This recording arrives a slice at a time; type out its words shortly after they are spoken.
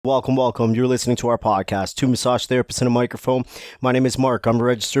Welcome. You're listening to our podcast, Two Massage Therapists and a Microphone. My name is Mark. I'm a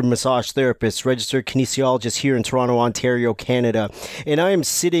registered massage therapist, registered kinesiologist here in Toronto, Ontario, Canada. And I am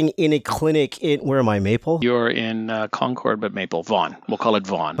sitting in a clinic where am I, Maple? You're in Concord, but Maple. Vaughan. We'll call it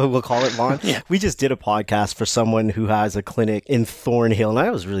Vaughan. Oh, we'll call it Vaughan? Yeah. We just did a podcast for someone who has a clinic in Thornhill, and I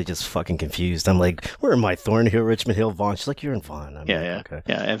was really just fucking confused. I'm like, where am I? Thornhill, Richmond Hill, Vaughan? She's like, you're in Vaughan. I'm like, okay.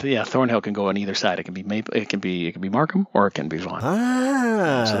 Yeah. Thornhill can go on either side. It can be Maple. It can be Markham, or it can be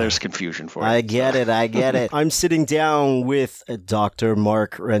Vaughan. So there's confusion for it. I get it. I'm sitting down with Dr.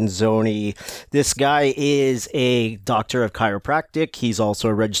 Mark Renzoni. This guy is a doctor of chiropractic. He's also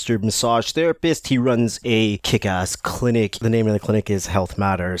a registered massage therapist. He runs a kick-ass clinic. The name of the clinic is Health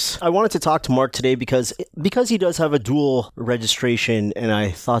Matters. I wanted to talk to Mark today because he does have a dual registration, and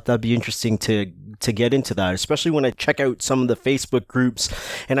I thought that'd be interesting to get into that, especially when I check out some of the Facebook groups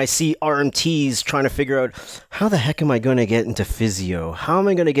and I see RMTs trying to figure out, how the heck am I going to get into physio? How am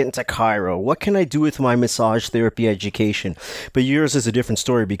I going to get into chiro? What can I do with my massage therapy education? But yours is a different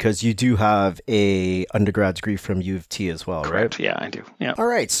story because you do have a undergrad degree from U of T as well, Correct. right? Yeah, I do. Yeah. All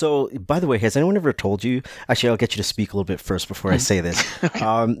right. So, by the way, has anyone ever told you? Actually, I'll get you to speak a little bit first before I say this.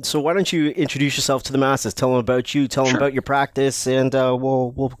 Okay. So why don't you introduce yourself to the masses? Tell them about you. Tell them about your practice, and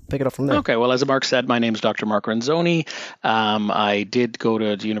we'll pick it up from there. Okay. Well, as Mark said, my name is Dr. Mark Renzoni. I did go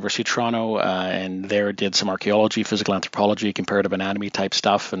to the University of Toronto and there did some archaeology, physical anthropology, comparative anatomy type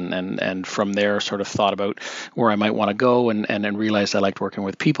stuff, and from there sort of thought about where I might want to go and realized I liked working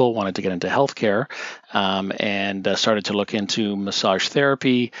with people, wanted to get into healthcare, and started to look into massage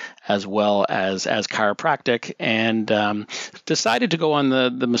therapy as well as chiropractic, and decided to go on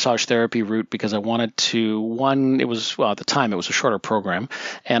the massage therapy route because I wanted to, at the time it was a shorter program,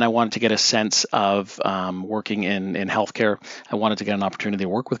 and I wanted to get a sense of working in healthcare. I wanted to get an opportunity to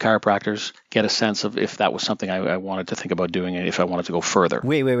work with chiropractors, get a sense of if that was something I wanted to think about doing and if I wanted to go further.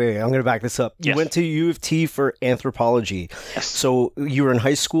 Wait. I'm going to back this up. You went to U of T for anthropology. Yes. So you were in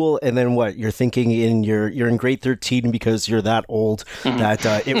high school, and then what? You're thinking you're in grade 13 because you're that old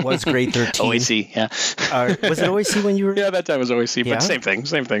that it was grade 13. OAC, yeah. Was it OAC when you were? Yeah, that time was OAC, but same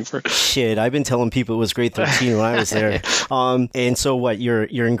thing. Shit, I've been telling people it was grade 13 when I was there. And so what? You're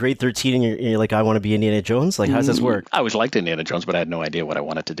in grade 13 and you're like, I want to be Indiana Jones? Like, how does this work? I always liked Indiana Jones, but I had no idea what I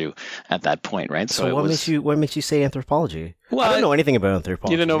wanted to do at that point, right? So what makes you say anthropology? Well, I don't know anything about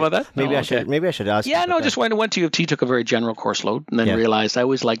anthropology. You didn't know about that? Maybe I should ask. Yeah, no, just went to U of T, took a very general course load, and then realized I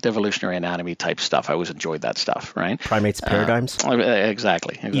always liked evolutionary anatomy type stuff. I always enjoyed that stuff, right? Primates, paradigms.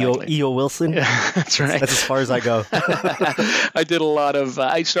 Exactly. E.O. Wilson. Yeah, that's right. That's as far as I go. I did a lot of.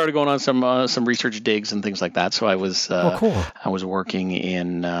 I started going on some research digs and things like that. So I was. Cool. I was working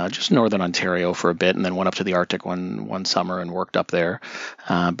in just northern Ontario for a bit, and then went up to the Arctic one summer and worked up there.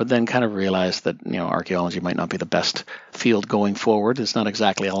 But then kind of realized that archaeology might not be the best field going forward. It's not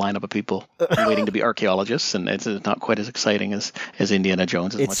exactly a lineup of people waiting to be archaeologists, and it's not quite as exciting as Indiana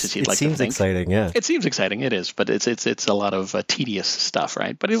Jones much as you'd like to think. It seems exciting, yeah. It seems exciting, it is, but it's a lot of tedious stuff,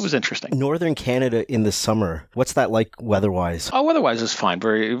 right? But it was interesting. Northern Canada in the summer, what's that like weather-wise? Oh, weather-wise is fine.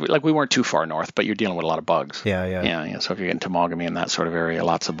 We weren't too far north, but you're dealing with a lot of bugs. Yeah. So if you're getting Temagami and that sort of area,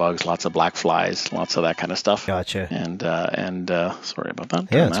 lots of bugs, lots of black flies, lots of that kind of stuff. Gotcha. And sorry about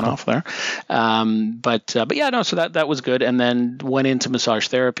that. Yeah, that off there. But yeah, no. So that was good, and then went into massage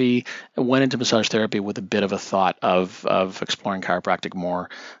therapy. Went into massage therapy with a bit of a thought of exploring chiropractic more.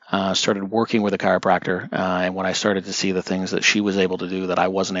 Started working with a chiropractor, and when I started to see the things that she was able to do that I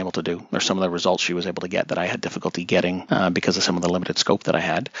wasn't able to do, or some of the results she was able to get that I had difficulty getting because of some of the limited scope that I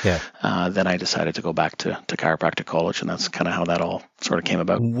had, then I decided to go back to chiropractic college, and that's kind of how that all sort of came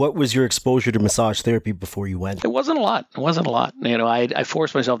about. What was your exposure to massage therapy before you went? It wasn't a lot. I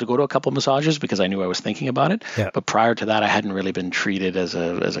forced myself to go to a couple of massages because I knew I was thinking about it. Yeah. But prior to that, I hadn't really been treated as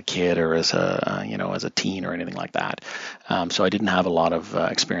a kid or as a teen or anything like that. So I didn't have a lot of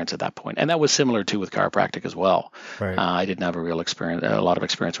experience at that point. And that was similar too with chiropractic as well. Right. I didn't have a lot of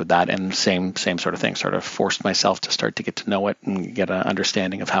experience with that, and same sort of thing. Sort of forced myself to start to get to know it and get an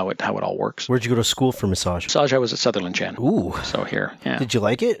understanding of how it all works. Where'd you go to school for massage? Massage, I was at Sutherland Chan. Ooh. So here, yeah. Did you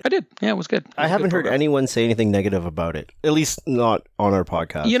like it? I did. Yeah, it was good. I haven't heard anyone say anything negative about it. At least not on our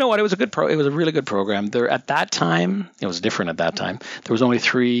podcast. You know what? It was it was a really good program. There at that time, it was different at that time. There was only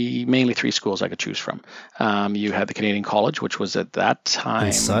mainly three schools I could choose from. You had the Canadian College, which was at that time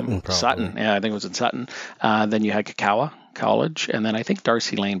in Sutton, probably. Sutton, yeah, I think it was in Sutton. Then you had Kakawa College, and then I think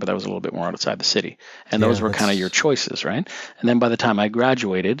Darcy Lane, but that was a little bit more outside the city. And those were kind of your choices, right? And then by the time I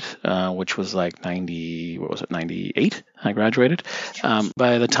graduated, which was like 98, I graduated.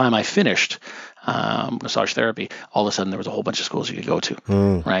 By the time I finished, massage therapy, all of a sudden there was a whole bunch of schools you could go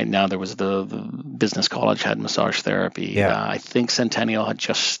to. Right now there was the business college had massage therapy. Yeah. I think Centennial had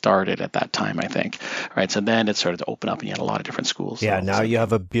just started at that time. I think. Right. So then it started to open up, and you had a lot of different schools. Yeah. So, Now you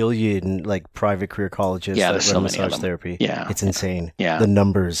have a billion like private career colleges that there's run so many of massage them. therapy. Yeah. It's insane. Yeah. The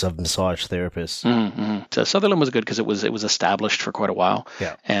numbers of massage therapists. So Sutherland was good because it was established for quite a while.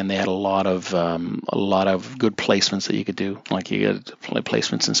 Yeah. And they had a lot of good placements that you could do. Like you had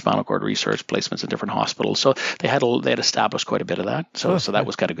placements in spinal cord research, placements in different hospitals. So they had established quite a bit of that. So that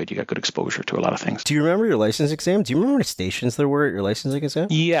was kind of good. You got good exposure to a lot of things. Do you remember your license exam? Do you remember how many stations there were at your licensing exam?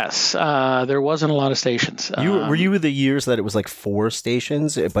 Yes, there wasn't a lot of stations. Were you the years that it was like 4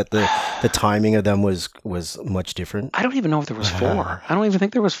 stations, but the timing of them was much different? I don't even know if there was 4. I don't even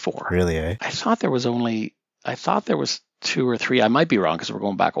think there was 4. Really, eh? I thought there was 2 or 3. I might be wrong because we're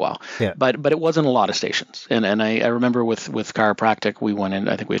going back a while. Yeah. But it wasn't a lot of stations. And I remember with chiropractic, we went in,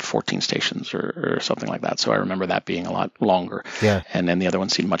 I think we had 14 stations or something like that. So I remember that being a lot longer. Yeah. And then the other one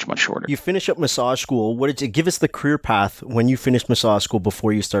seemed much, much shorter. You finish up massage school. What did you give us the career path when you finished massage school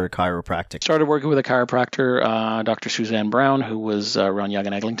before you started chiropractic? Started working with a chiropractor, Dr. Suzanne Brown, who was around Yonge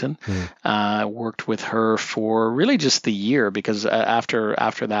and Eglinton. Worked with her for really just the year because after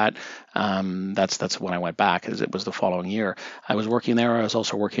that, that's when I went back, as it was the following year. I was working there. I was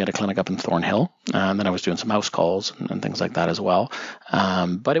also working at a clinic up in Thornhill, and then I was doing some house calls and things like that as well.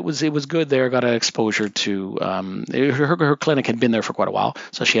 But it was good there. Got an exposure to her clinic had been there for quite a while,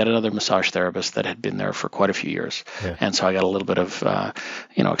 so she had another massage therapist that had been there for quite a few years, and so I got a little bit of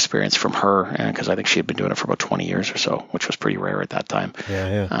experience from her because I think she had been doing it for about 20 years or so, which was pretty rare at that time.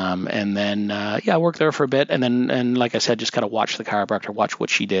 And then I worked there for a bit, and like I said, just kind of watched the chiropractor, watch what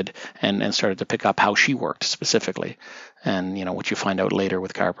she did, and started to pick up how she worked specifically. And what you find out later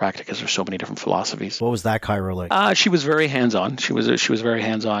with chiropractic is there's so many different philosophies. What was that chiro like? She was very hands-on. She was very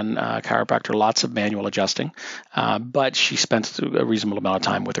hands-on chiropractor, lots of manual adjusting, but she spent a reasonable amount of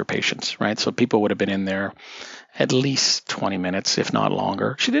time with her patients, right? So people would have been in there at least 20 minutes, if not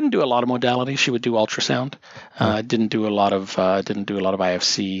longer. She didn't do a lot of modalities. She would do ultrasound. Didn't do a lot of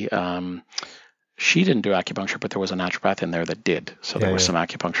IFC. She didn't do acupuncture, but there was a naturopath in there that did. So there was some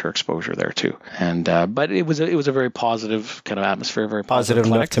acupuncture exposure there too. And but it was a very positive kind of atmosphere, very positive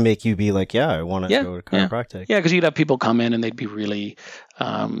enough to make you be like, I want to go to chiropractic. Yeah, because you'd have people come in and they'd be really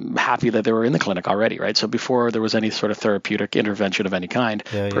happy that they were in the clinic already, right? So before there was any sort of therapeutic intervention of any kind,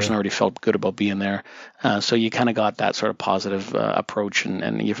 the person already felt good about being there. So you kind of got that sort of positive approach,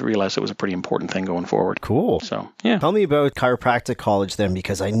 and you realized it was a pretty important thing going forward. Cool. So yeah. Tell me about chiropractic college then,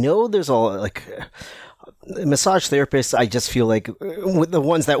 because I know there's massage therapists, I just feel like with the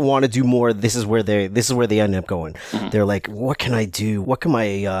ones that want to do more, this is where they end up going. They're like, what can I do? What can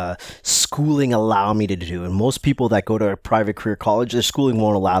my schooling allow me to do? And most people that go to a private career college, their schooling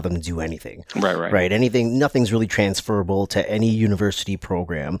won't allow them to do anything. Right. Nothing's really transferable to any university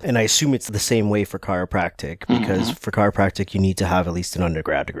program. And I assume it's the same way for chiropractic, because for chiropractic, you need to have at least an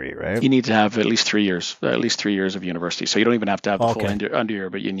undergrad degree, right? You need to have at least 3 years of university. So you don't even have to have the full under year,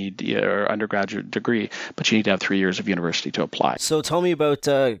 but you need your undergraduate degree. But you need to have 3 years of university to apply. So tell me about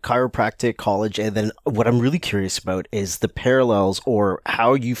chiropractic college, and then what I'm really curious about is the parallels, or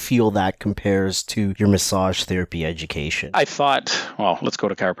how you feel that compares to your massage therapy education. I thought, well, let's go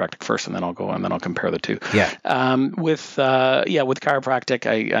to chiropractic first, and then I'll compare the two. With chiropractic,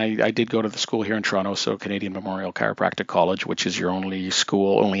 I did go to the school here in Toronto, so Canadian Memorial Chiropractic College, which is your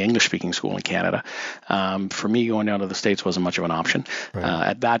only English-speaking school in Canada. For me, going down to the States wasn't much of an option.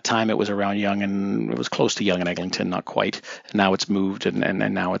 At that time, it was around Yonge, and it was close to Yonge and Eglinton, not quite. Now it's moved,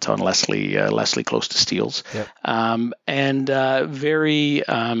 and now it's on Leslie, close to Steeles. Very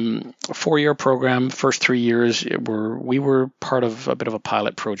 4-year program. First 3 years we were part of a bit of a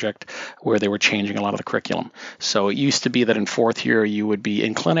pilot project where they were changing a lot of the curriculum. So it used to be that in 4th year you would be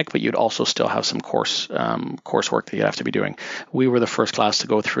in clinic, but you'd also still have some coursework that you'd have to be doing. We were the first class to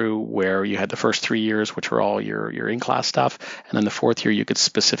go through where you had the first 3 years, which were all your in-class stuff, and then the 4th year you could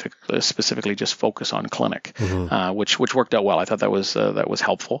specifically just focus on clinic, which worked out well. I thought that was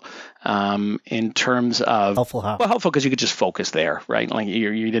helpful. In terms of helpful how? Well, helpful because you could just focus there, right? Like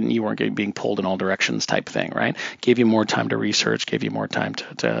you weren't being pulled in all directions type thing, right? Gave you more time to research, gave you more time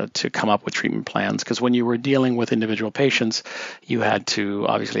to come up with treatment plans. Because when you were dealing with individual patients, you had to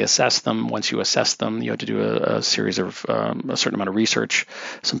obviously assess them. Once you assessed them, you had to do a series of a certain amount of research,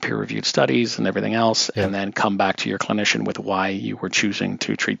 some peer-reviewed studies, and everything else, and then come back to your clinician with why you were choosing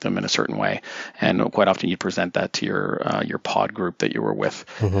to treat them in a certain way. And quite often you present that to your pod group that you were with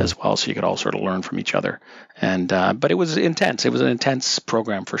as well, so you could all sort of learn from each other. And but it was intense. It was an intense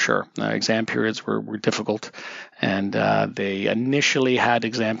program for sure. Exam periods were difficult, and they initially had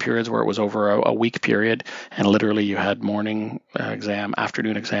exam periods where it was over a week period, and literally you had morning exam,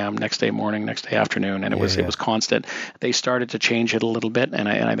 afternoon exam, next day morning, next day afternoon, and it was constant. They started to change it a little bit, and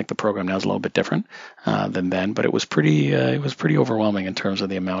I think the program now is a little bit different than then, but it was pretty overwhelming in terms of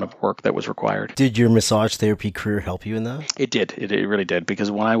the amount of work that was required. Did your massage therapy career help you in that? It did. It really did,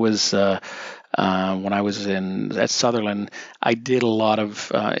 because when I was at Sutherland, I did a lot of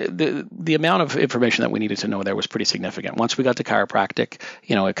the amount of information that we needed to know there was pretty significant. Once we got to chiropractic,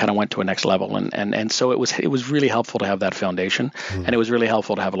 it kind of went to a next level, and so it was really helpful to have that foundation, and it was really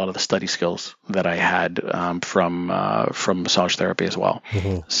helpful to have a lot of the study skills that I had from massage therapy as well.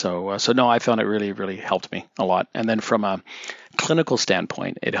 So no, I found it really, really helped me a lot. And then from a clinical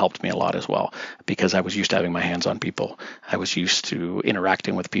standpoint, it helped me a lot as well, because I was used to having my hands on people. I was used to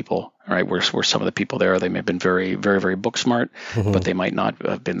interacting with people, right? Where some of the people there, they may have been very, very, very book smart, but they might not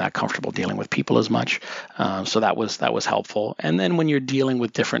have been that comfortable dealing with people as much. So that was helpful. And then when you're dealing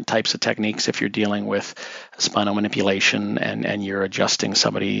with different types of techniques, if you're dealing with spinal manipulation and you're adjusting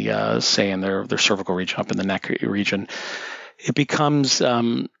somebody, say in their cervical region, up in the neck region, it becomes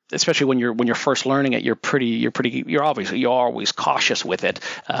especially when you're first learning it, you're always cautious with it,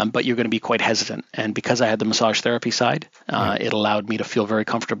 but you're going to be quite hesitant. And because I had the massage therapy side, it allowed me to feel very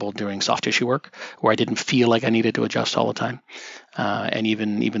comfortable doing soft tissue work, where I didn't feel like I needed to adjust all the time. And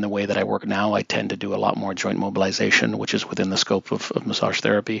even the way that I work now, I tend to do a lot more joint mobilization, which is within the scope of massage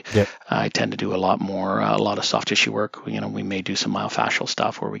therapy. I tend to do a lot of soft tissue work. We may do some myofascial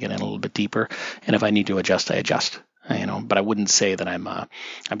stuff where we get in a little bit deeper, and if I need to adjust, I adjust. But I wouldn't say that I'm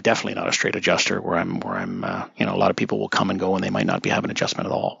definitely not a straight adjuster where I'm a lot of people will come and go and they might not be having adjustment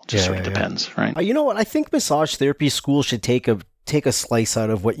at all. It just sort of depends, right? You know what? I think massage therapy school should take a slice out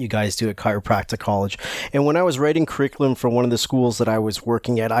of what you guys do at Chiropractic College. And when I was writing curriculum for one of the schools that I was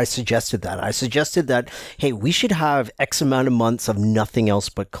working at, I suggested that, hey, we should have X amount of months of nothing else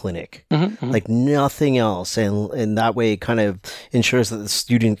but clinic, like nothing else. And that way it kind of ensures that the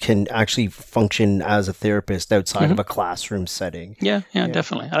student can actually function as a therapist outside of a classroom setting. Yeah,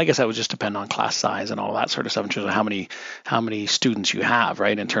 definitely. And I guess that would just depend on class size and all that sort of stuff in terms of how many students you have,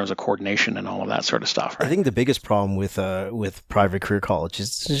 right? In terms of coordination and all of that sort of stuff, right? I think the biggest problem with private career college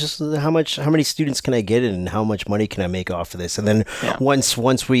is just how many students can I get in and how much money can I make off of this? And then once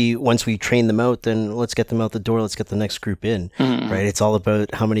we train them out, then let's get them out the door. Let's get the next group in, right? It's all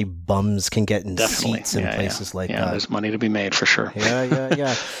about how many bums can get in seats in places like that. Yeah, there's money to be made for sure.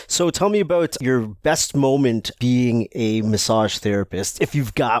 Yeah. So tell me about your best moment being a massage therapist, if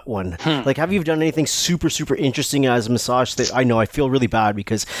you've got one. Like, have you done anything super, super interesting as a massage therapist? I know I feel really bad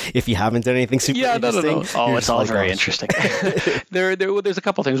because if you haven't done anything super interesting, no. Oh, it's all very interesting. There's a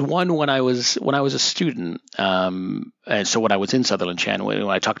couple of things. One, when I was a student, and so when I was in Sutherland Chan, when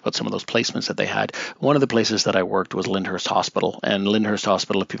I talked about some of those placements that they had, one of the places that I worked was Lyndhurst Hospital. And Lyndhurst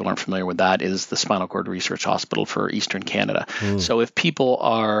Hospital, if people aren't familiar with that, is the spinal cord research hospital for Eastern Canada. So if people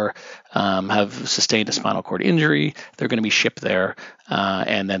have sustained a spinal cord injury, they're going to be shipped there,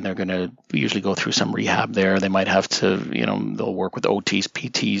 and then they're going to usually go through some rehab there. They might have to, they'll work with OTs,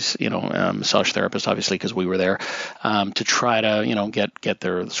 PTs, massage therapists, obviously, because we were there, to try to, get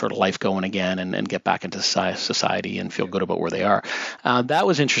their sort of life going again and get back into society and feel good about where they are. That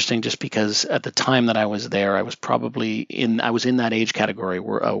was interesting just because at the time that I was there, I was in that age category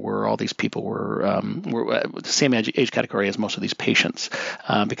where all these people were the same age category as most of these patients,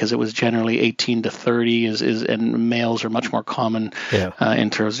 because it was generally 18 to 30 and males are much more common in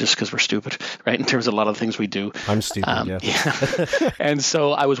terms, just because we're stupid, right? In terms of a lot of the things we do. I'm stupid, yeah. And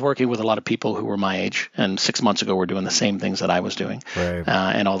so I was working with a lot of people who were my age, and 6 months ago we're doing the same things that I was doing. Right.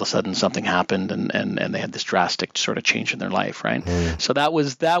 And all of a sudden something happened and they had this drastic sort of change in their life, right? So that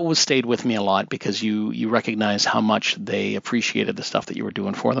was stayed with me a lot, because you recognize how much they appreciated the stuff that you were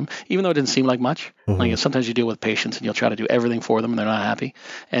doing for them, even though it didn't seem like much. Like sometimes you deal with patients and you'll try to do everything for them and they're not happy.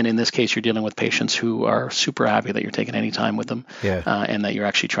 And in this case, you're dealing with patients who are super happy that you're taking any time with them, and that you're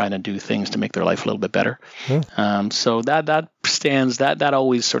actually trying to do things to make their life a little bit better. So that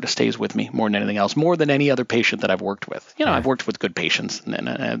always sort of stays with me more than anything else, more than any other patient that I've worked with. I've worked with good patients and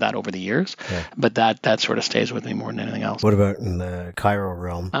that over the years, but that sort of stays with me more than anything else. What about in the chiro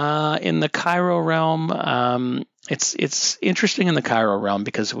realm? In the chiro realm, it's interesting in the chiro realm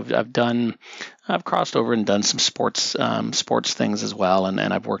because I've crossed over and done some sports things as well, and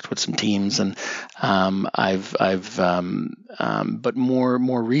I've worked with some teams, and but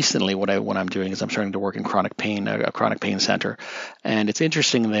more recently, what I'm doing is I'm starting to work in chronic pain, a chronic pain center, and it's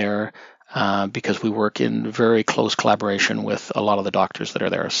interesting there. because we work in very close collaboration with a lot of the doctors that are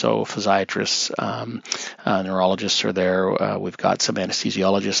there. So physiatrists, neurologists are there. We've got some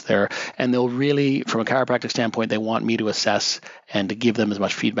anesthesiologists there, and they'll really, from a chiropractic standpoint, they want me to assess and to give them as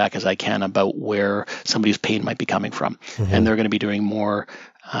much feedback as I can about where somebody's pain might be coming from. Mm-hmm. And they're going to be doing more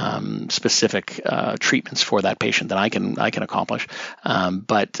specific treatments for that patient than I can accomplish,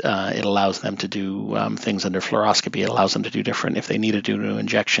 but it allows them to do things under fluoroscopy. It allows them to do different. If they needed to do an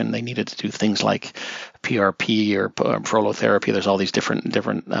injection, they needed to do things like PRP or prolotherapy. There's all these different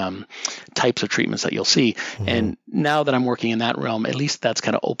types of treatments that you'll see. Mm-hmm. And now that I'm working in that realm, at least that's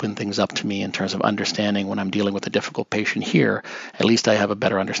kind of opened things up to me in terms of understanding when I'm dealing with a difficult patient here. At least I have a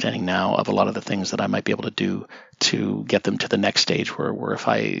better understanding now of a lot of the things that I might be able to do to get them to the next stage where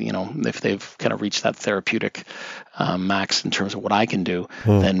if they've kind of reached that therapeutic max in terms of what I can do,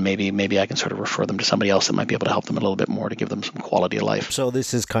 then maybe I can sort of refer them to somebody else that might be able to help them a little bit more to give them some quality of life. So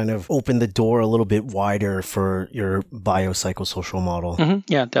this has kind of opened the door a little bit wider for your biopsychosocial model. Mm-hmm.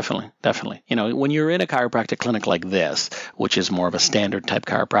 Yeah, definitely. When you're in a chiropractic clinic like this, which is more of a standard type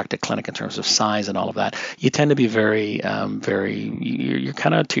chiropractic clinic in terms of size and all of that, you tend to be you're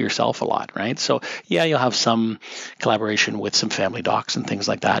kind of to yourself a lot, right? So yeah, you'll have some collaboration with some family docs and things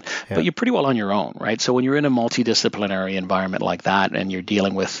like that, but you're pretty well on your own, right? So when you're in a multidisciplinary environment like that, and you're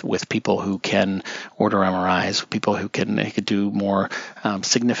dealing with people who can order MRIs, people who could do more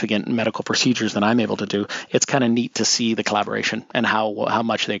significant medical procedures than I'm able to do, it's kind of neat to see the collaboration and how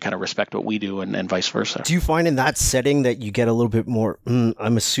much they kind of respect what we do and vice versa. Do you find in that setting that you get a little bit more,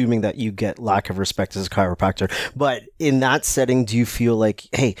 I'm assuming that you get lack of respect as a chiropractor, but in that setting, do you feel like,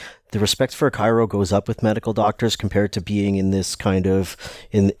 hey, the respect for a chiro goes up with medical doctors compared to being in this kind of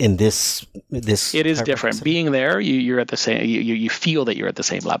in this it is different setting? Being there, you're at the same, you feel that you're at the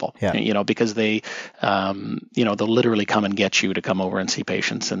same level, because they they'll literally come and get you to come over and see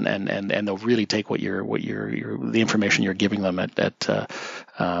patients, and they'll really take what the information you're giving them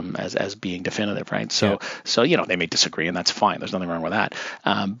as being definitive, right? So they may disagree, and that's fine. There's nothing wrong with that.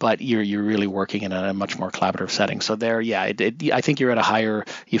 But you're really working in a much more collaborative setting. So there, I think you're at a higher,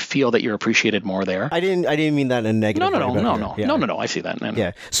 you feel that you're appreciated more there. I didn't mean that in a negative way. No, I see that.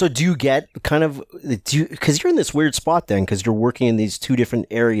 Yeah. So do you get because you're in this weird spot then, because you're working in these two different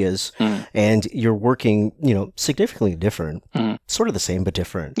areas, and you're working, significantly different, sort of the same, but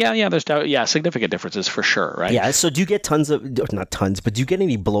different. Yeah, there's significant differences for sure, right? Yeah. So do you get not tons, but do you get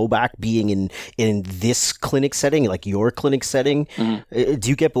any blowback being in this clinic setting, like your clinic setting? Do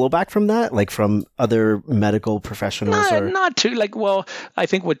you get blowback from that, like from other medical professionals? Not too. I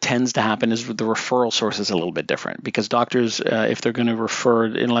think what tends to happen is the referral source is a little bit different, because doctors, if they're going to refer,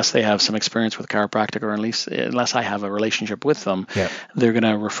 unless they have some experience with chiropractic, or at least unless I have a relationship with them, they're going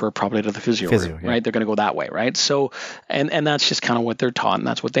to refer probably to the physio route, right? They're going to go that way, right? So, and that's just kind of what they're taught, and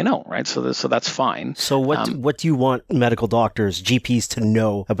that's what they know, right? So that's fine. So what do you want medical doctors, GPs, to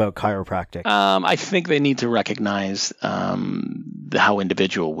know about chiropractic? I think they need to recognize how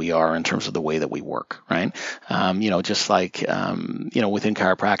individual we are in terms of the way that we work, right? Just like within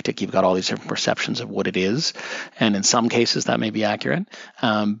chiropractic, you've got all these different perceptions of what it is, and in some cases that may be accurate.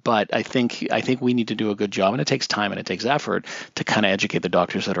 But I think we need to do a good job, and it takes time and it takes effort to kind of educate the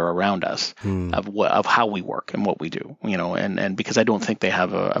doctors that are around us of how we work and what we do. And because I don't think they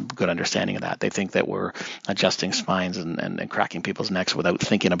have a good understanding of that. They think that we're adjusting spines and cracking people's necks without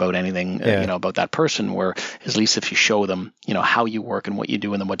thinking about anything, about that person. Where at least if you show them, how you work and what you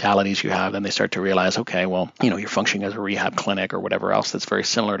do and the modalities you have, then they start to realize, okay, well, you're functioning as a rehab clinic or whatever else that's very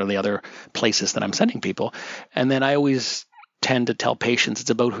similar to the other places that I'm sending people. And then I always tend to tell patients it's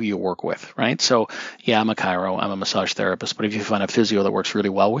about who you work with, right? So I'm a chiro, I'm a massage therapist, but if you find a physio that works really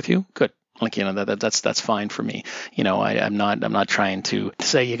well with you, good. That's fine for me. I'm not trying to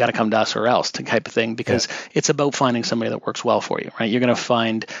say you got to come to us or else type of thing, because it's about finding somebody that works well for you, right? You're going to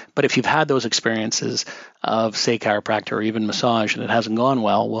find, but if you've had those experiences of, say, chiropractor or even massage and it hasn't gone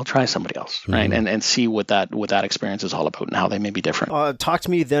well, we'll try somebody else, right? And see what that experience is all about and how they may be different. Talk to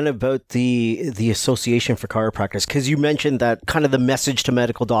me then about the Association for Chiropractors, because you mentioned that kind of the message to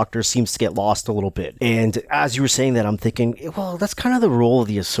medical doctors seems to get lost a little bit. And as you were saying that, I'm thinking, well, that's kind of the role of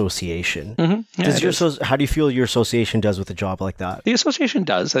the association. Mm-hmm. Yeah, how do you feel your association does with a job like that? The association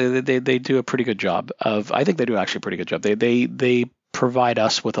does. They do a pretty good job of. I think they do actually a pretty good job. They provide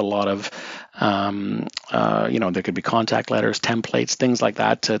us with a lot of There could be contact letters, templates, things like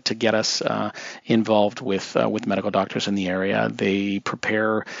that to get us involved with medical doctors in the area. They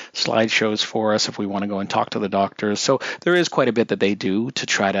prepare slideshows for us if we want to go and talk to the doctors. So there is quite a bit that they do to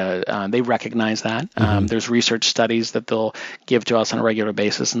try to, they recognize that. There's research studies that they'll give to us on a regular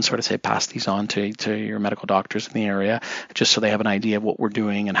basis and sort of say, pass these on to your medical doctors in the area, just so they have an idea of what we're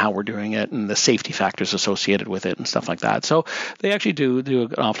doing and how we're doing it and the safety factors associated with it and stuff like that. So they actually do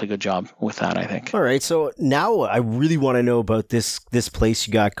an awfully good job with that, I think. All right. So now I really want to know about this place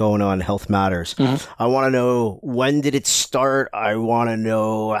you got going on, Health Matters. I want to know, when did it start? I want to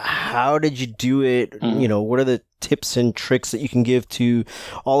know, how did you do it? What are the tips and tricks that you can give to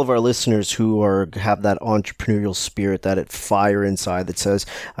all of our listeners who have that entrepreneurial spirit, that fire inside that says,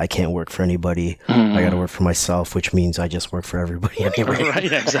 I can't work for anybody. I got to work for myself, which means I just work for everybody anyway.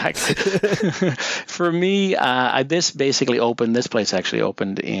 Right, exactly. For me, this place actually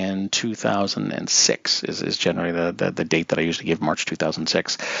opened in 2006 is generally the date that I usually give, March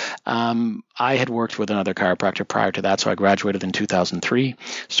 2006. I had worked with another chiropractor prior to that, so I graduated in 2003,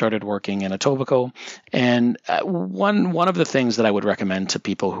 started working in Etobicoke, and one of the things that I would recommend to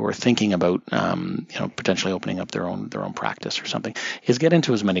people who are thinking about potentially opening up their own practice or something is get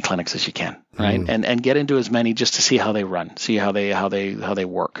into as many clinics as you can, right? And get into as many just to see how they run, see how they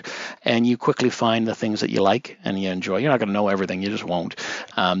work, and you quickly find the things that you like and you enjoy. You're not going to know everything, you just won't,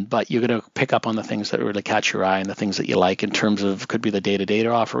 but you're going to pick up on the things that really catch your eye and the things that you like in terms of, could be the day-to-day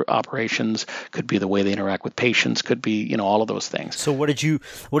operations, could be the way they interact with patients, could be all of those things. So what did you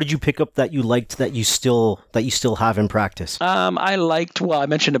pick up that you liked that you still have in practice? I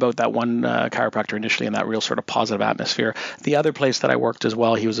mentioned about that one chiropractor initially and that real sort of positive atmosphere. The other place that I worked as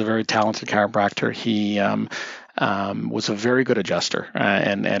well, he was a very talented chiropractor. He was a very good adjuster,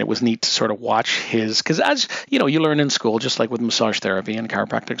 and it was neat to sort of watch because as you learn in school, just like with massage therapy, and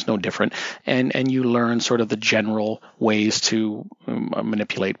chiropractic is no different, and you learn sort of the general ways to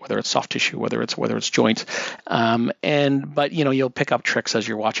manipulate, whether it's soft tissue, whether it's joints, but you'll pick up tricks as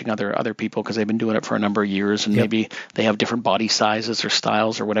you're watching other people, because they've been doing it for a number of years, and maybe they have different body sizes or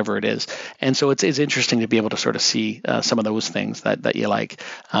styles or whatever it is, and so it's interesting to be able to sort of see some of those things that you like.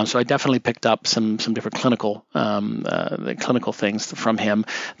 So I definitely picked up some different clinical the clinical things from him.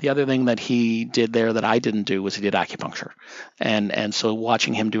 The other thing that he did there that I didn't do was he did acupuncture, and so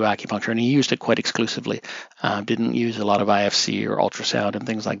watching him do acupuncture, and he used it quite exclusively, didn't use a lot of IFC or ultrasound and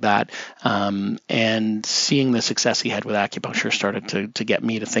things like that, and seeing the success he had with acupuncture started to get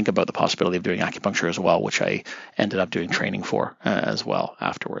me to think about the possibility of doing acupuncture as well, which I ended up doing training for as well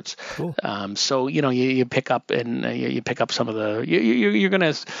afterwards. Cool. So you pick up you pick up some of the you're going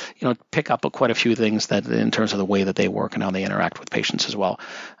to pick up quite a few things that in terms of the way that they work and how they interact with patients as well.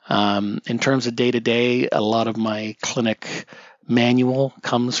 In terms of day-to-day, a lot of my clinic manual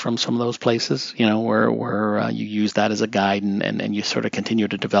comes from some of those places, where you use that as a guide and you sort of continue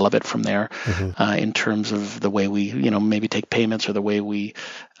to develop it from there. In terms of the way we, maybe take payments, or the way we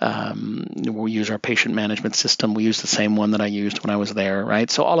use our patient management system. We use the same one that I used when I was there, right?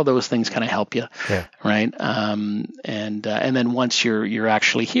 So all of those things kind of help you, right? And then once you're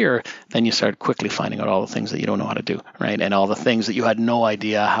actually here, then you start quickly finding out all the things that you don't know how to do, right? And all the things that you had no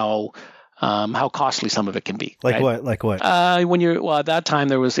idea how costly some of it can be. Like right? what? Like what? At that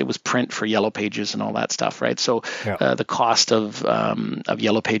time it was print for Yellow Pages and all that stuff, right? So the cost of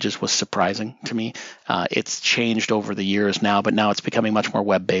Yellow Pages was surprising to me. It's changed over the years now, but now it's becoming much more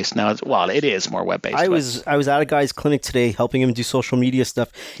web based. Now it is more web based. I was at a guy's clinic today helping him do social media stuff.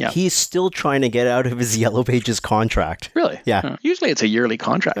 Yeah. He's still trying to get out of his Yellow Pages contract. Really? Yeah. Usually it's a yearly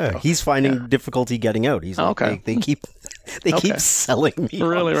contract. Yeah. He's finding difficulty getting out. He's like, they keep selling me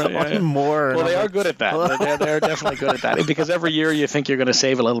on more. Well, they are good at that. They're definitely good at that, because every year you think you're going to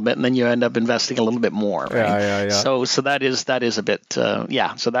save a little bit, and then you end up investing a little bit more. Right? Yeah. So that is a bit So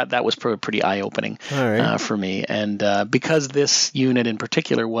that was pretty eye opening for me, and because this unit in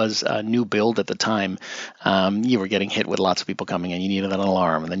particular was a new build at the time, you were getting hit with lots of people coming in. You needed an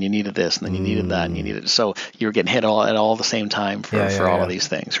alarm, and then you needed this, and then you needed that, and you needed so you were getting hit at all the same time for all of these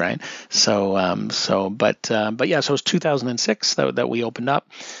things, right? So it was 2006 that we opened up.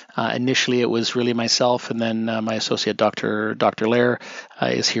 Initially, it was really myself, and then my associate, Dr. Lair,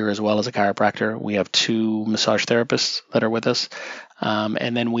 is here as well as a chiropractor. We have 2 massage therapists that are with us,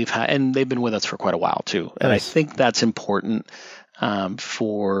 and then and they've been with us for quite a while too. Nice. And I think that's important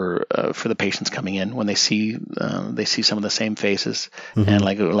for the patients coming in when they see some of the same faces, and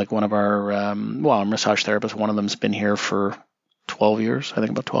like one of our massage therapists, one of them's been here for 12 years, I think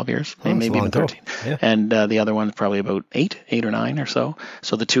about 12 years, maybe even 13. Yeah. And the other one's probably about 8 or 9 or so.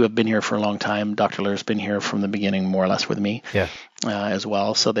 So the 2 have been here for a long time. Dr. Lair's been here from the beginning, more or less, with me. Yeah. as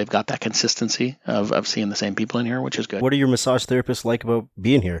well. So they've got that consistency of seeing the same people in here, which is good. What are your massage therapists like about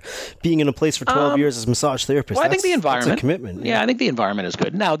being here? Being in a place for 12 years as a massage therapist, well, I think the environment, that's a commitment. Yeah, I think the environment is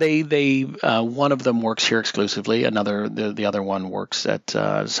good. Now, they one of them works here exclusively. The other one works at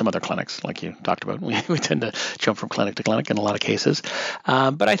some other clinics, like you talked about. We tend to jump from clinic to clinic in a lot of cases.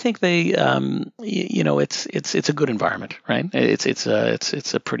 But I think they, it's a good environment, right? It's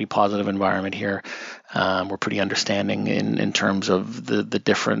a pretty positive environment here. We're pretty understanding in terms of the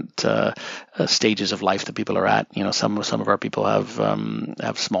different stages of life that people are at. Some of our people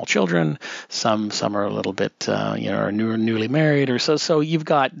have small children. Some are a little bit are newly married or so. So you've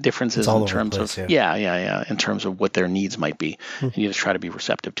got differences in terms of in terms of what their needs might be, and you just try to be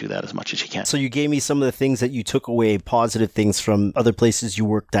receptive to that as much as you can. So you gave me some of the things that you took away, positive things from other places you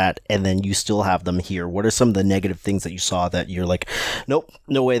worked at, and then you still have them here. What are some of the negative things that you saw that you're like, nope,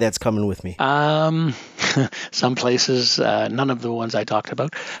 no way that's coming with me? Some places, none of the ones I talked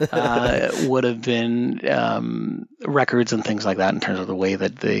about, would have been records and things like that in terms of the way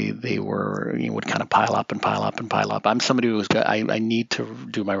that they were, would kind of pile up and pile up and pile up. I'm somebody who's I need to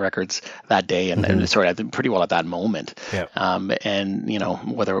do my records that day and sorry, I did pretty well at that moment. Yeah. And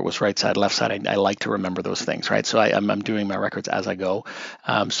whether it was right side, left side, I like to remember those things, right? So I'm doing my records as I go.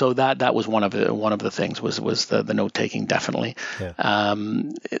 So that was one of the things was the note taking, definitely. Yeah.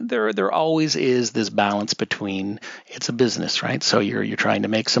 There always is this balance between, it's a business, right? So you're trying to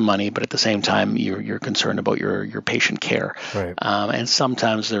make some money, but at the same time you're concerned about your patient care. Right. And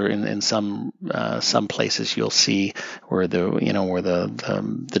sometimes there in some places you'll see where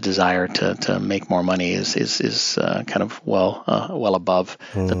the desire to make more money is kind of well above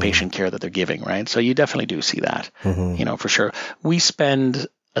the patient care that they're giving, right? So you definitely do see that, for sure. We spend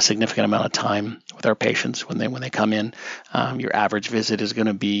a significant amount of time with our patients when they come in. Your average visit is going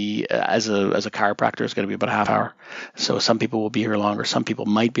to be, as a chiropractor, is going to be about a half hour. So some people will be here longer. Some people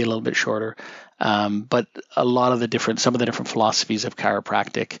might be a little bit shorter. But some of the different philosophies of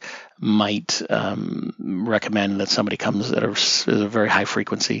chiropractic might recommend that somebody comes at a very high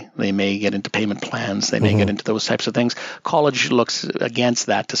frequency. They may get into payment plans. They may get into those types of things. College looks against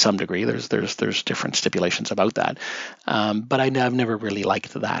that to some degree. There's different stipulations about that. But I've never really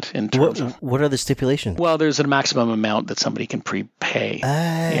liked that in terms of what are the stipulations? Well, there's a maximum amount that somebody can prepay. Okay.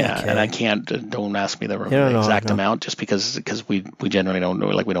 And I can't. Don't ask me the exact amount, just because we generally don't know.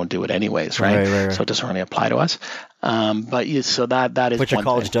 Like, we don't do it anyways, right? Right. So it doesn't really apply to us. But that is. But your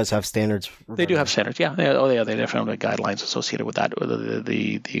college does have standards. They do have standards, yeah. They definitely have guidelines associated with that.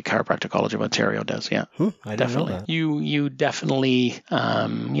 The Chiropractic College of Ontario does, yeah. I definitely. Know that. You definitely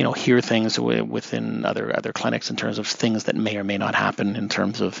hear things within other clinics in terms of things that may or may not happen in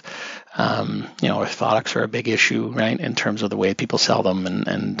terms of orthotics are a big issue, right? In terms of the way people sell them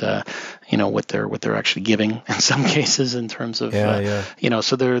and what they're actually giving in some cases in terms of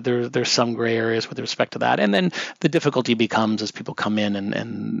so there's some gray areas with respect to that. And then the difficulty becomes as people come in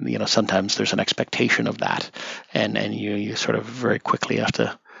and sometimes there's an expectation of that and you sort of very quickly have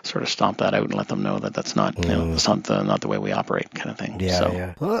to sort of stomp that out and let them know that that's not that's not the way we operate, kind of thing.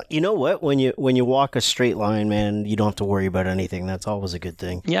 Yeah. Well, you know what? When you walk a straight line, man, you don't have to worry about anything. That's always a good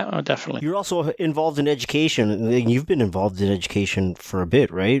thing. Yeah, definitely. You're also involved in education. You've been involved in education for a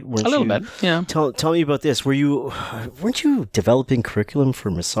bit, right? A little bit, yeah. Tell me about this. Weren't you developing curriculum for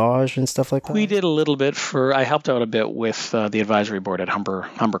massage and stuff like that? We did a little bit I helped out a bit with the advisory board at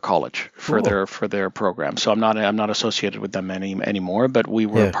Humber College for their program. So I'm not associated with them anymore, but we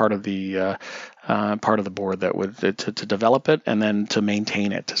were part of the board that would to develop it and then to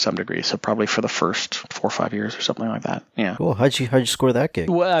maintain it to some degree. So probably for the first 4 or 5 years or something like that. Yeah. Cool. How'd you score that gig?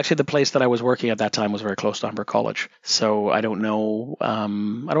 Well, actually, the place that I was working at that time was very close to Humber College. So I don't know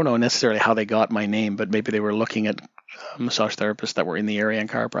necessarily how they got my name, but maybe they were looking at massage therapists that were in the area and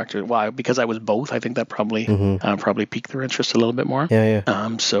chiropractors. Why? Because I was both. I think that probably piqued their interest a little bit more.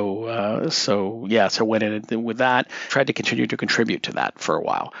 Yeah. So went in with that. Tried to continue to contribute to that for a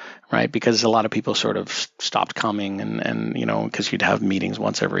while, right? Because a lot of people sort of stopped coming and because you'd have meetings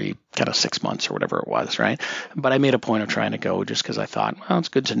once every kind of 6 months or whatever it was, right? But I made a point of trying to go just because I thought, well, it's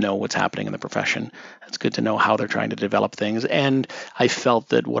good to know what's happening in the profession. It's good to know how they're trying to develop things. And I felt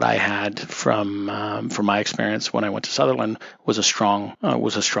that what I had from my experience when I went to Sutherland was a strong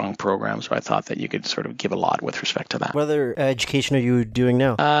program. So I thought that you could sort of give a lot with respect to that. What other education are you doing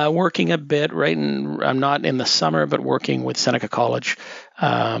now? Working a bit, right? And I'm not in the summer, but working with Seneca College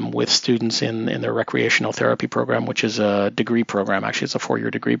with students in their recreational therapy program, which is a degree program. Actually, it's a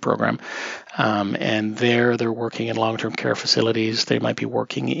 4-year degree program. And they're working in long-term care facilities. They might be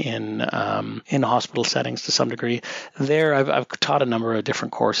working in hospital settings to some degree. There, I've taught a number of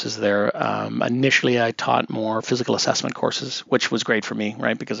different courses there. Initially, I taught more physical assessment courses, which was great for me,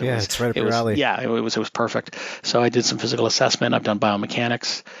 right? Because it's right up your alley. Yeah, it was perfect. So I did some physical assessment. I've done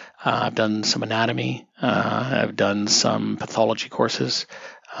biomechanics. I've done some anatomy. I've done some pathology courses.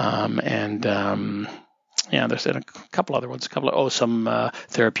 There's a couple other ones. Some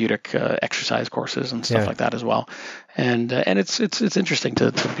therapeutic exercise courses and stuff like that as well. And it's interesting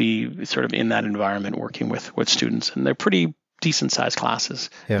to be sort of in that environment working with students, and they're pretty decent sized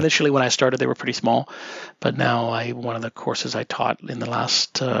classes. Yeah. Initially, when I started, they were pretty small, but now one of the courses I taught in the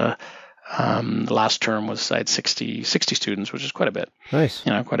last term was I had 60 students, which is quite a bit. Nice.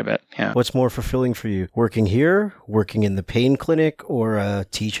 Quite a bit. Yeah. What's more fulfilling for you? Working here, working in the pain clinic, or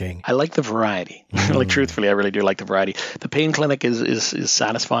teaching? I like the variety. Like, truthfully, I really do like the variety. The pain clinic is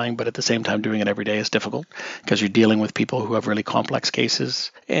satisfying, but at the same time, doing it every day is difficult because you're dealing with people who have really complex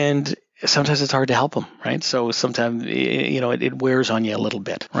cases, and sometimes it's hard to help them, right? So sometimes, it wears on you a little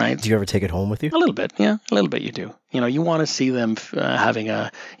bit, right? Do you ever take it home with you? A little bit, yeah. A little bit you do. You want to see them having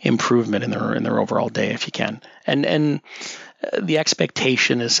a improvement in their overall day if you can. And the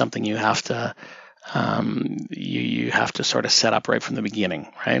expectation is something you have to you have to sort of set up right from the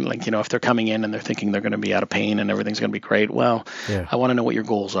beginning, right? Like, if they're coming in and they're thinking they're going to be out of pain and everything's going to be great, well, I want to know what your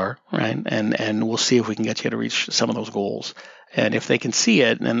goals are, right? And we'll see if we can get you to reach some of those goals. And if they can see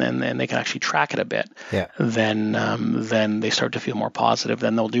it and then they can actually track it a bit, then they start to feel more positive.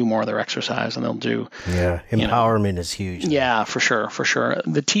 Then they'll do more of their exercise and they'll do. Yeah, empowerment is huge. Yeah, for sure.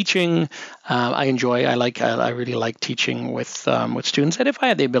 The teaching, I enjoy. I really like teaching with students. And if I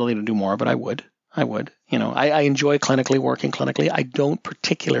had the ability to do more, but I would. I enjoy working clinically. I don't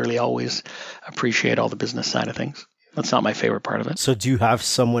particularly always appreciate all the business side of things. That's not my favorite part of it. So do you have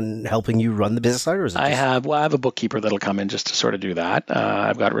someone helping you run the business side, or is it I have a bookkeeper that'll come in just to sort of do that.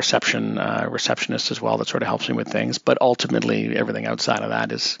 I've got a receptionist as well that sort of helps me with things. But ultimately, everything outside of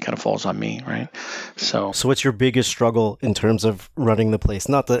that kind of falls on me, right? So what's your biggest struggle in terms of running the place?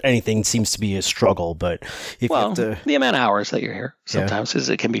 Not that anything seems to be a struggle, but the amount of hours that you're here sometimes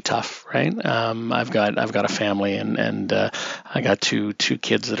it can be tough, right? I've got a family and I got two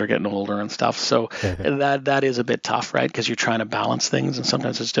kids that are getting older and stuff. So that is a bit tough. Right, because you're trying to balance things, and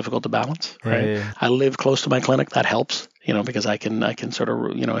sometimes it's difficult to balance. Right, I live close to my clinic. That helps, because I can sort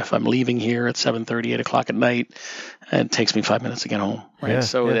of, if I'm leaving here at 7:30, 8 o'clock at night, it takes me 5 minutes to get home. Right,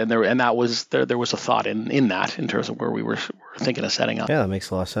 and that was there was a thought in that in terms of where we were thinking of setting up. Yeah, that makes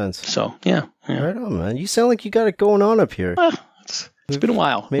a lot of sense. So yeah. Right on, man. You sound like you got it going on up here. It's been a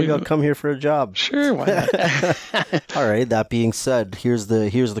while. Maybe I'll come here for a job. Sure, why not? All right. That being said, here's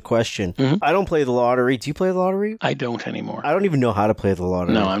the question. Mm-hmm. I don't play the lottery. Do you play the lottery? I don't anymore. I don't even know how to play the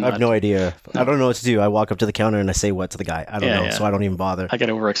lottery. No, I have no idea. No. I don't know what to do. I walk up to the counter and I say what to the guy. I don't know, so I don't even bother. I get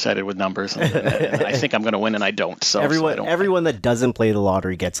overexcited with numbers. And I think I'm going to win, and I don't. So everyone that doesn't play the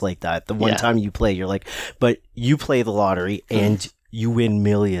lottery gets like that. The one time you play, you're like, but you play the lottery and you win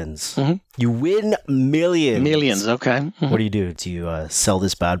millions. Mm-hmm. You win millions. Millions, okay. Mm-hmm. What do? Do you sell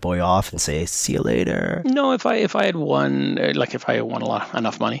this bad boy off and say, see you later? No, if I had won,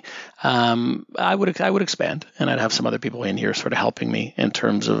 enough money, I would expand, and I'd have some other people in here sort of helping me in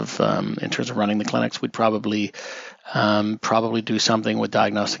terms of running the clinics. We'd probably do something with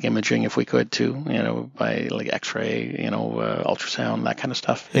diagnostic imaging if we could too, by like X-ray, ultrasound, that kind of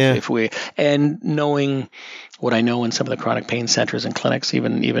stuff. Yeah. And knowing what I know in some of the chronic pain centers and clinics,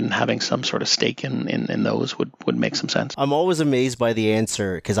 even having some sort of stake in those would make some sense. I'm always amazed by the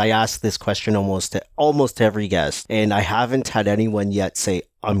answer because I ask this question almost to every guest, and I haven't had anyone yet say,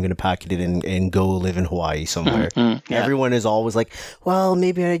 I'm going to pack it in and go live in Hawaii somewhere. Mm-hmm, yeah. Everyone is always like, well,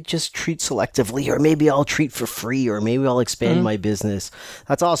 maybe I just treat selectively, or maybe I'll treat for free, or maybe I'll expand my business.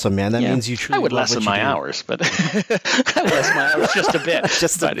 That's awesome, man. That means you truly I would lessen my hours, but I would lessen my hours just a bit.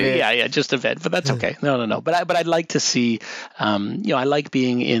 Just a bit. Yeah, just a bit. But that's okay. No. But I'd like to see, I like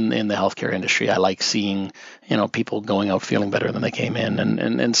being in the healthcare industry. I like seeing, people going out feeling better than they came in.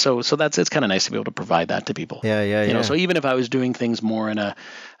 And so it's kind of nice to be able to provide that to people. Yeah. So even if I was doing things more in a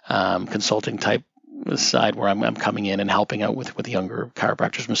consulting type side where I'm coming in and helping out with younger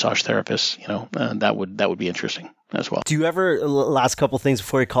chiropractors, massage therapists, that would be interesting as well. Do you ever, last couple things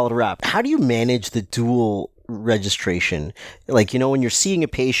before you call it a wrap, how do you manage the dual registration? Like, when you're seeing a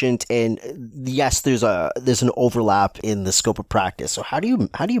patient and yes, there's an overlap in the scope of practice. So how do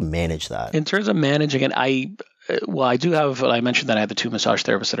you manage that? In terms of managing it, well, I do have. I mentioned that I have the 2 massage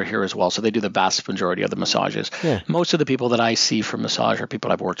therapists that are here as well, so they do the vast majority of the massages. Yeah. Most of the people that I see for massage are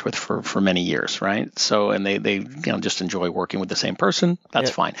people I've worked with for many years, right? So, and they just enjoy working with the same person. That's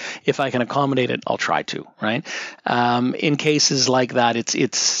fine. If I can accommodate it, I'll try to, right? In cases like that,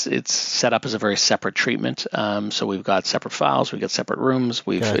 it's set up as a very separate treatment. So we've got separate files, we've got separate rooms.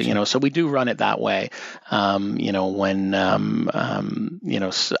 We've so we do run it that way. When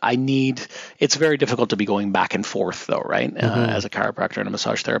I need. It's very difficult to be going back and forth, though, right? As a chiropractor and a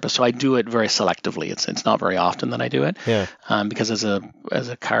massage therapist, so I do it very selectively. It's not very often that I do it, because as a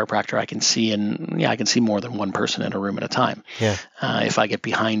chiropractor, I can see more than one person in a room at a time. If I get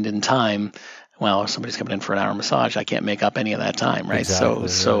behind in time, well, if somebody's coming in for an hour massage, I can't make up any of that time, right? Exactly,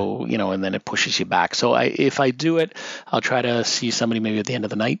 so and then it pushes you back. So if I do it, I'll try to see somebody maybe at the end of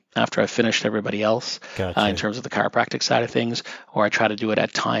the night after I've finished everybody else, in terms of the chiropractic side of things, or I try to do it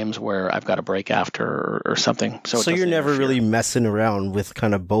at times where I've got a break after or something. So you're never really messing around with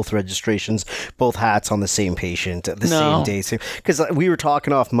kind of both registrations, both hats on the same patient at the same day. Because we were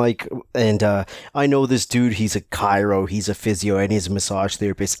talking off mic, and I know this dude, he's a chiro, he's a physio, and he's a massage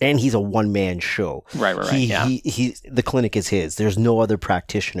therapist, and he's a one-man show. Right. He the clinic is his. There's no other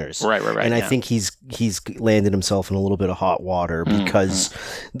practitioners. Right. And I think he's landed himself in a little bit of hot water because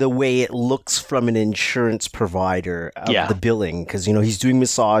the way it looks from an insurance provider of the billing, because he's doing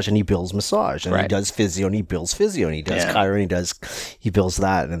massage and he bills massage, and he does physio and he bills physio, and he does chiro and he bills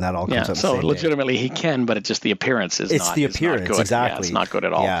that, and that all comes out. So legitimately he can, but it's just the appearance is it's not. the appearance, it's not good. exactly. It's not good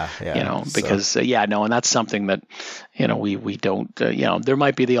at all. Because and that's something that we don't. There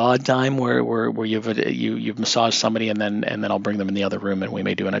might be the odd time where you've massaged somebody and then I'll bring them in the other room and we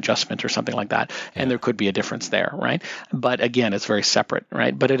may do an adjustment or something like that, and there could be a difference there, right? But again, it's very separate,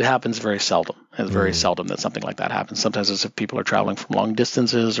 right? But it happens very seldom. It's very seldom that something like that happens. Sometimes it's if people are traveling from long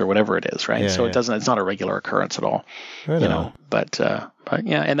distances or whatever it is, right? It's not a regular occurrence at all, But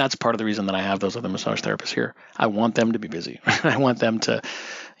and that's part of the reason that I have those other massage therapists here. I want them to be busy. I want them to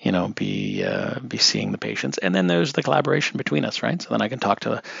be seeing the patients, and then there's the collaboration between us, right? So then I can talk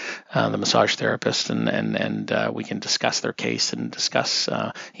to the massage therapist, and we can discuss their case and discuss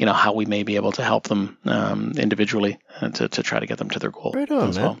how we may be able to help them individually to try to get them to their goal. Right on,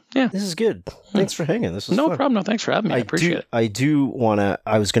 as man. Well. Yeah, this is good. Thanks for hanging. This was no fun. problem. No, thanks for having me. I appreciate it. I do want to.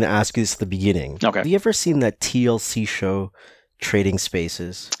 I was going to ask you this at the beginning. Okay. Have you ever seen that TLC show, Trading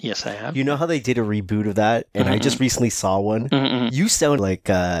Spaces? Yes, I have. You know how they did a reboot of that, and I just recently saw one. You sound like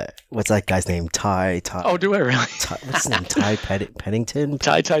what's that guy's name? Ty. Oh, do I really? What's his name? Ty Pennington.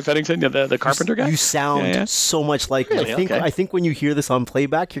 Ty Pennington, the carpenter guy. You sound so much like him. Really? I think when you hear this on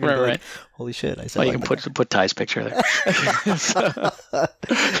playback, you're gonna be like, "Holy shit!" I said. You can put Ty's picture there.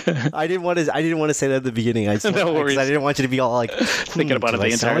 I didn't want to say that at the beginning. No worries. I didn't want you to be all like thinking about it the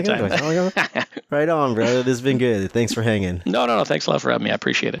entire time. Right on, brother. This has been good. Thanks for hanging. No. Thanks a lot for having me. I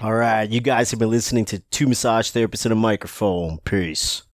appreciate it. All right. You guys have been listening to 2 massage therapists and a microphone. Peace.